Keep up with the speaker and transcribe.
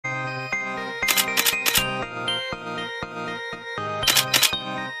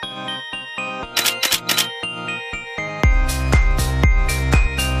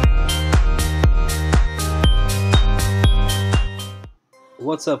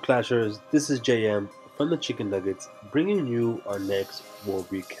What's up, Clashers? This is JM from the Chicken Nuggets, bringing you our next war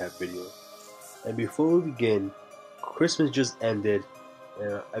recap video. And before we begin, Christmas just ended,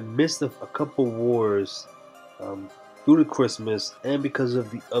 and I missed a couple wars due to Christmas and because of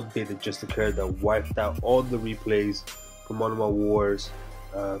the update that just occurred that wiped out all the replays from one of my wars.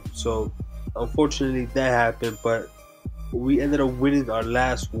 So unfortunately that happened, but we ended up winning our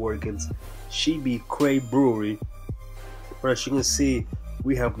last war against SheBCrayBrewery. But as you can see,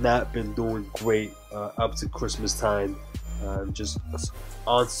 we have not been doing great up to Christmas time. Just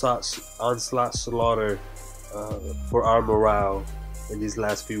onslaught slaughter for our morale in these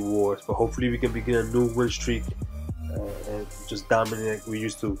last few wars. But hopefully we can begin a new win streak and just dominate like we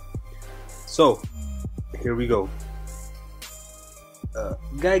used to. So here we go.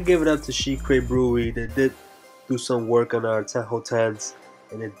 Gotta give it up to SheBCrayBrewery. They did do some work on our Tahoe 10s,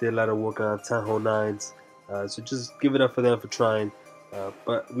 and they did a lot of work on our Tahoe 9s. So just give it up for them for trying.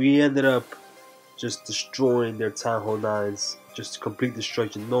 But we ended up just destroying their Tahoe 9s, just complete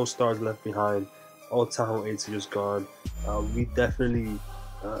destruction, no stars left behind. All Tahoe 8s are just gone. We definitely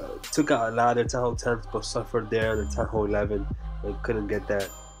took out a lot of their Tahoe 10s, but suffered there on the Tahoe 11 and couldn't get that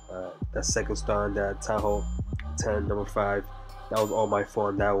second star on that Tahoe 10, number 5. That was all my fault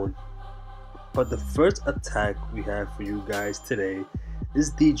on that one. But the first attack we have for you guys today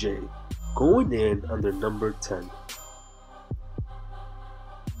is DJ going in under number 10.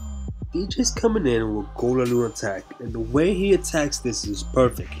 DJ's coming in with Golaloon attack, and the way he attacks this is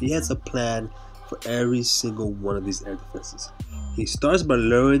perfect. He has a plan for every single one of these air defenses. He starts by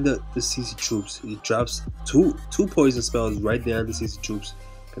luring the CC troops. He drops two poison spells right there on the CC troops.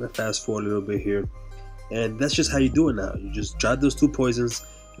 Gonna fast forward a little bit here. And that's just how you do it now. You just drop those 2 poisons.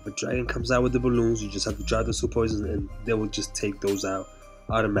 If a dragon comes out with the balloons, you just have to drop those 2 poisons and they will just take those out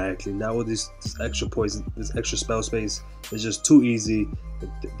automatically. Now with this extra poison, this extra spell space, it's just too easy.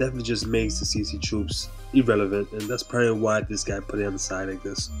 It definitely just makes the CC troops irrelevant, and that's probably why this guy put it on the side like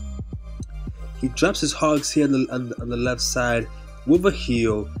this. He drops his hogs here on the left side with a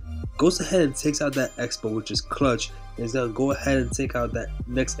heal, goes ahead and takes out that expo, which is clutch, and he's gonna go ahead and take out that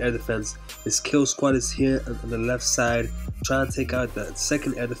next air defense. His kill squad is here on the left side, trying to take out that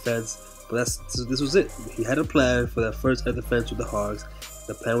second air defense, but this was it. He had a plan for that first air defense with the hogs,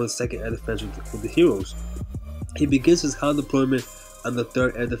 the plan with the second air defense with the heroes. He begins his hound deployment on the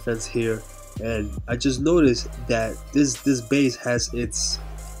third air defense here, and I just noticed that this base has its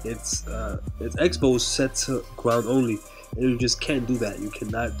expos set to ground only, and you just can't do that. You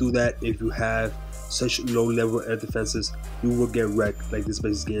cannot do that if you have such low level air defenses. You will get wrecked like this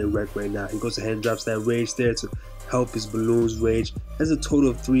base is getting wrecked right now. He goes ahead and drops that rage there to help his balloons rage. Has a total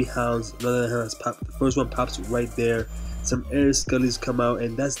of 3 hounds. Another hound has popped. The first one pops right there. Some air scullies come out,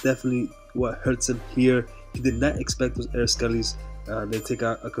 and that's definitely what hurts him here. He did not expect those air scullies. They take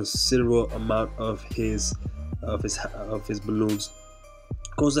out a considerable amount of his balloons.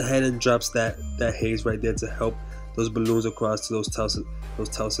 Goes ahead and drops that haze right there to help those balloons across to those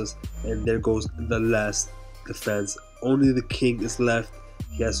Tulsas, and there goes the last defense. Only the king is left.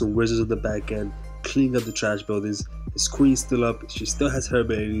 He has some wizards on the back end, cleaning up the trash buildings. His queen's still up. She still has her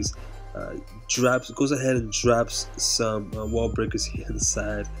babies. Goes ahead and drops some wall breakers here on the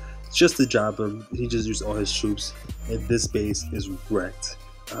side just to drop him. He just used all his troops, and this base is wrecked.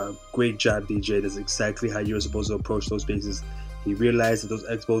 Great job, DJ. That's exactly how you were supposed to approach those bases. He realized that those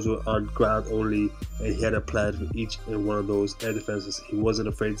expos were on ground only, and he had a plan for each and one of those air defenses. He wasn't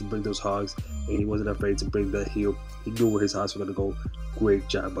afraid to bring those hogs, and he wasn't afraid to bring the heal. He knew where his hogs were going to go. Great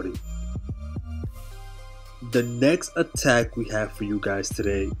job, buddy. The next attack we have for you guys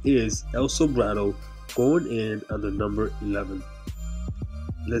today is El Sobrado going in under number 11.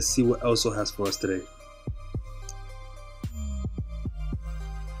 Let's see what Elso has for us today.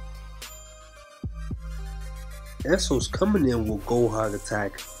 Elso's coming in with Gohog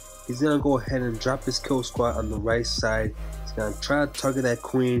attack. He's gonna go ahead and drop his kill squad on the right side. He's gonna try to target that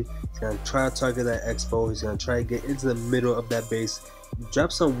queen. He's gonna try to target that expo. He's gonna try to get into the middle of that base.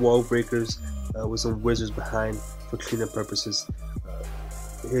 Drop some wall breakers with some wizards behind for cleanup purposes.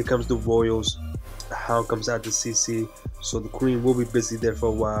 Here comes the royals. The hound comes out to CC, so the queen will be busy there for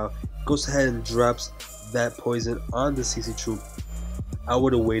a while. Goes ahead and drops that poison on the CC troop. I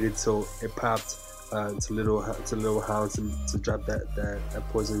would have waited till it popped to little hounds to drop that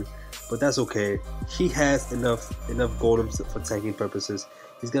poison, but that's okay. He has enough golems for tanking purposes.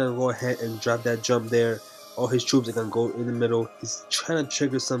 He's gonna go ahead and drop that jump there. All his troops are gonna go in the middle. He's trying to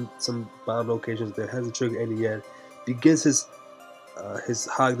trigger some bomb locations. There hasn't triggered any yet. Begins his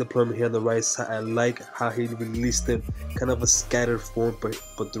hog deployment here on the right side. I like how he released them, kind of a scattered form,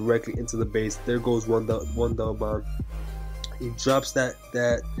 but directly into the base. There goes one double bomb. He drops that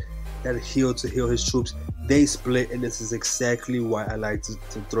heal to heal his troops. They split, and this is exactly why I like to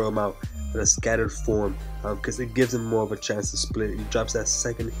throw him out in a scattered form, because it gives him more of a chance to split. He drops that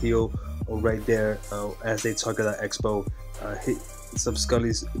second heal right there as they target that expo. Some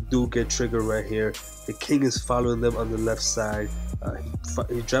Scullies do get triggered right here. The king is following them on the left side.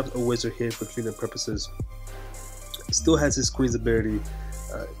 He drops a wizard here for cleanup purposes. He still has his queen's ability.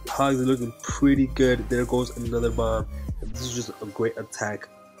 Hogs are looking pretty good. There goes another bomb. And this is just a great attack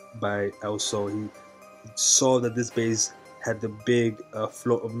by Elso. He saw that this base had the big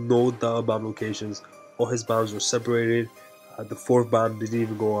flow of no double bomb locations. All his bombs were separated. The fourth bomb didn't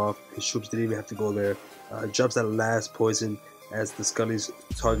even go off. His troops didn't even have to go there. Drops that last poison as the Scullies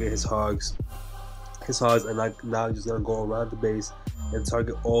target his hogs. His hogs are now just gonna go around the base and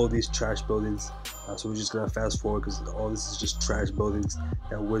target all these trash buildings. So we're just gonna fast forward because all this is just trash buildings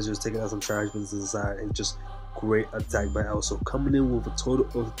and wizards taking out some trash buildings inside, and just great attack by Elso, coming in with a total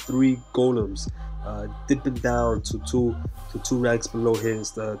of 3 golems, dipping down to two ranks below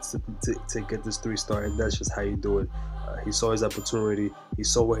his to get this 3-star, and that's just how you do it. He saw his opportunity, he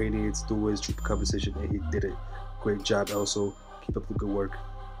saw what he needed to do with his troop composition, and he did it. Great job, Elso. Keep up the good work.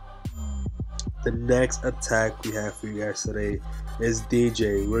 The next attack we have for you guys today is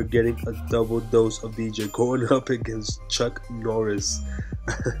DJ. We're getting a double dose of DJ going up against Chuck Norris.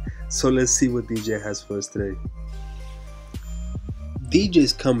 So let's see what DJ has for us today.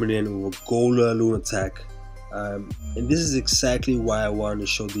 DJ's coming in with a Golaloon attack. And this is exactly why I wanted to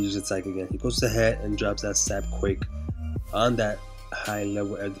show DJ's attack again. He goes ahead and drops that Sap Quake on that high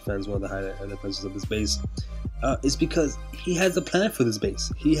level air defense, one of the high air defenses of this base. It's because he has a plan for this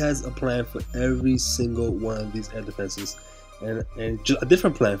base. He has a plan for every single one of these air defenses, and just a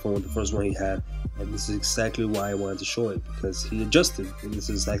different plan from the first one he had. And this is exactly why I wanted to show it, because he adjusted, and this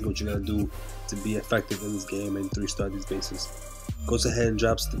is exactly what you're gonna do to be effective in this game and 3-star these bases. Goes ahead and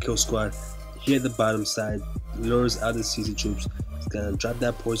drops the kill squad here at the bottom side, lures out the CC troops. He's gonna drop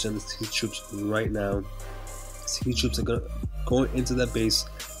that poison on the CC troops right now. CC troops are going into that base.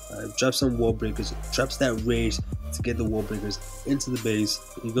 Drops some wall breakers, drops that rage to get the wall breakers into the base.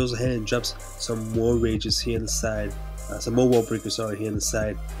 He goes ahead and drops some more rages here on the side, some more wall breakers, sorry, here on the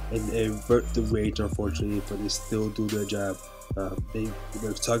side, and they avert the rage, unfortunately, but they still do their job.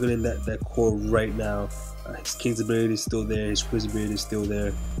 They're targeting that core right now. His king's ability is still there, his queen's ability is still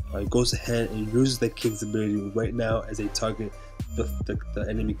there. He goes ahead and uses the king's ability right now as they target the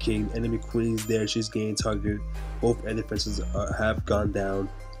enemy king. Enemy queen is there, she's getting targeted. Both air defenses have gone down.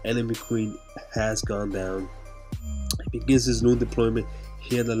 Enemy queen has gone down. He begins his loon deployment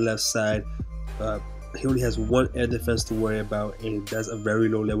here on the left side. He only has 1 air defense to worry about, and that's a very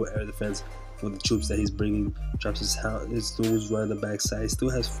low level air defense for the troops that he's bringing. Drops his loons right on the back side. He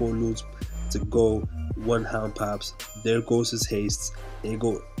still has 4 loons to go, 1 hound pops. There goes his hastes. They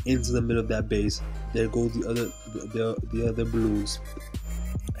go into the middle of that base. There go the other balloons,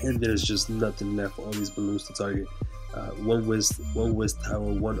 and there's just nothing left for all these balloons to target. One Wiz tower,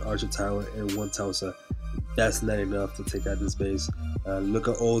 1 archer tower, and 1 Tulsa. That's not enough to take out this base. Look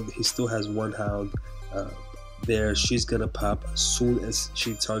at he still has 1 hound there. She's gonna pop as soon as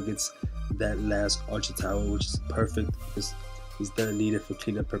she targets that last archer tower, which is perfect because he's gonna need it for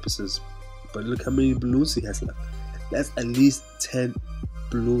cleanup purposes. But look how many balloons he has left. That's at least 10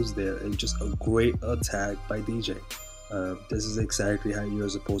 balloons there, and just a great attack by DJ. This is exactly how you're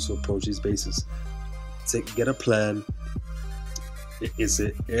supposed to approach these bases. Get a plan. Is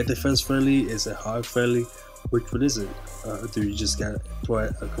it air defense friendly? Is it hog friendly? Which one is it? Do you just gotta apply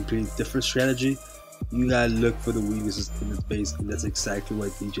a completely different strategy? You gotta look for the weaknesses in this base, and that's exactly what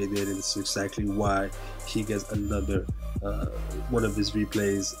DJ did, and it's exactly why he gets another one of his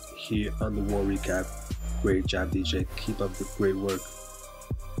replays here on the War Recap. Great job, DJ. Keep up the great work.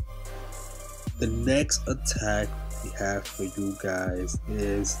 The next attack we have for you guys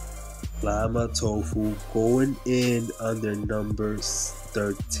is Llama Tofu going in under number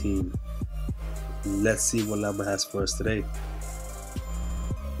 13. Let's see what Llama has for us today.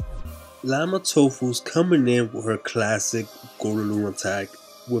 Llama Tofu's coming in with her classic Golaloon attack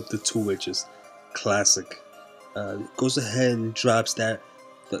with the 2 witches. Classic. Goes ahead and drops the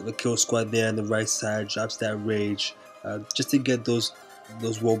kill squad there on the right side, drops that rage just to get those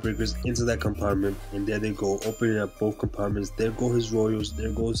wall breakers into that compartment, and there they go, opening up both compartments. There go his royals,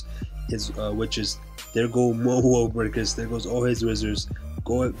 there goes his witches, there go more wall breakers, there goes all his wizards.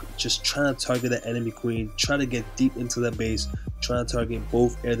 Go just trying to target that enemy queen, try to get deep into the base, trying to target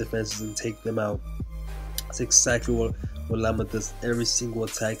both air defenses and take them out. That's exactly what Llama does every single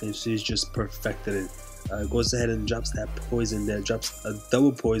attack, and she's just perfected it. Goes ahead and drops that poison there, drops a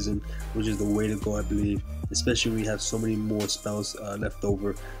double poison, which is the way to go, I believe. especially when you have so many more spells left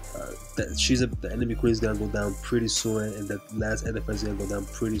over. The enemy queen is gonna go down pretty soon, and that last air defense is gonna go down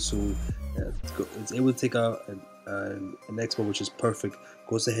pretty soon. It's able to take out an expo, which is perfect.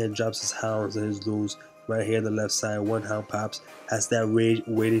 Goes ahead and drops his hounds and his loons right here on the left side. One hound pops, has that rage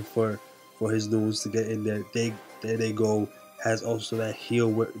waiting for his loons to get in there. There they go. Has also that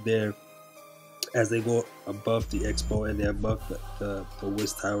heal there as they go above the expo and they're above the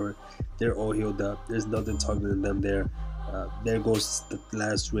Wiz Tower. They're all healed up. There's nothing targeting them there. There goes the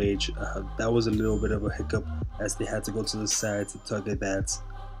last rage. That was a little bit of a hiccup as they had to go to the side to target that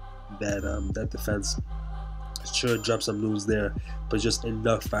defense. Sure, drop some loons there, but just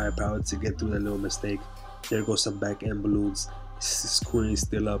enough firepower to get through that little mistake. There goes some back end balloons. This queen is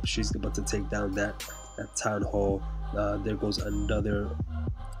still up. She's about to take down that town hall. There goes another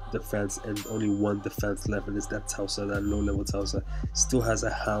defense, and only one defense left, and it's that Tausa, that low level Tausa. Still has a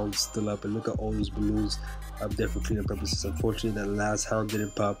hound still up, and look at all those balloons up there for cleanup purposes. Unfortunately, that last hound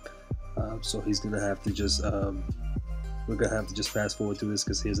didn't pop, so he's gonna have to just we're gonna have to just fast forward through this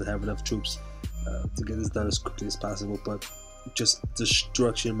because he doesn't have enough troops to get this done as quickly as possible. But just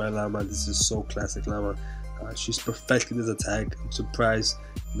destruction by Llama. This is so classic Llama. She's perfecting this attack. I'm surprised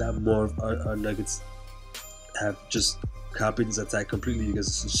not more of our nuggets have just copied this attack completely,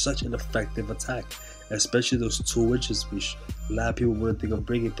 because it's such an effective attack, especially those two witches, which a lot of people wouldn't think of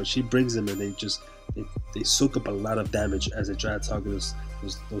bringing, but she brings them, and they soak up a lot of damage as they try to target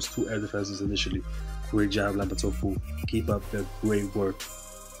those two air defenses initially. Great job, Llama Tofu. Keep up the great work.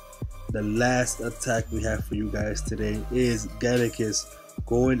 The last attack we have for you guys today is Gannicus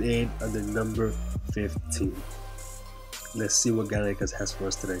going in under number 15. Let's see what Gannicus has for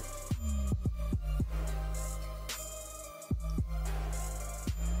us today.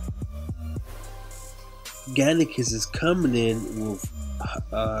 Gannicus is coming in with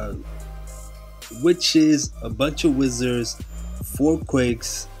witches, a bunch of wizards, 4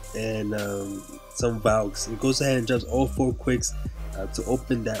 quakes, and some Valks. He goes ahead and drops all 4 quakes to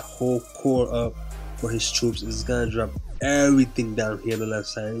open that whole core up for his troops. It's gonna drop everything down here on the left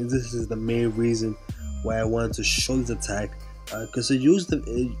side, and this is the main reason why I wanted to show this attack, because it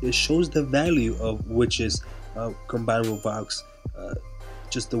shows the value of witches combined with Valks.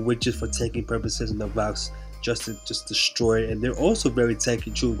 Just the witches for tanking purposes and the Valks just to destroy, and they're also very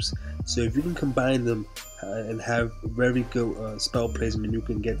tanky troops. So if you can combine them and have very good spell placement, you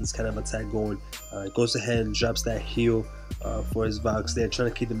can get this kind of attack going. It goes ahead and drops that heal for his Valks. They're trying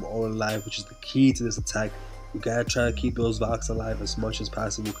to keep them all alive, which is the key to this attack. You gotta try to keep those Valks alive as much as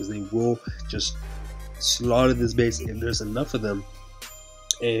possible, because they will just slaughter this base if there's enough of them,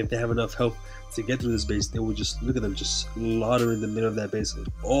 and if they have enough health to get through this base, they will just, look at them, just slaughter in the middle of that base.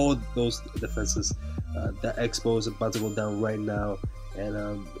 All those defenses. That expo is about to go down right now,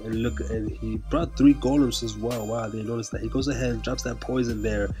 and look, and he brought 3 golems as well. Wow, they noticed that. He goes ahead and drops that poison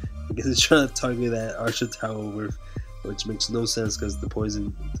there. I guess he's trying to target that Archer Tower, which makes no sense because the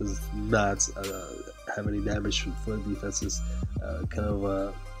poison does not have any damage for the defenses. Kind of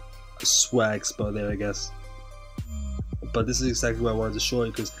a swag spell there, I guess. But this is exactly what I wanted to show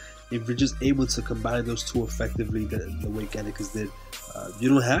you, because if you're just able to combine those two effectively the way Gannicus did, you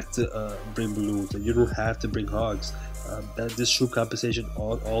don't have to bring balloons, and you don't have to bring hogs. This troop compensation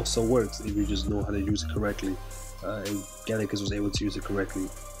also works if you just know how to use it correctly, and Gannicus was able to use it correctly.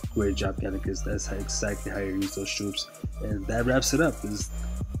 Great job, Gannicus. That's exactly how you use those troops. And that wraps it up for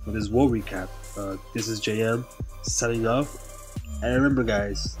this war recap. This is JM signing off, and remember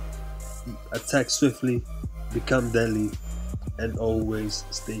guys, attack swiftly, become deadly, and always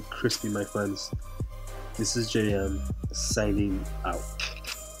stay crispy, my friends. This is JM signing out.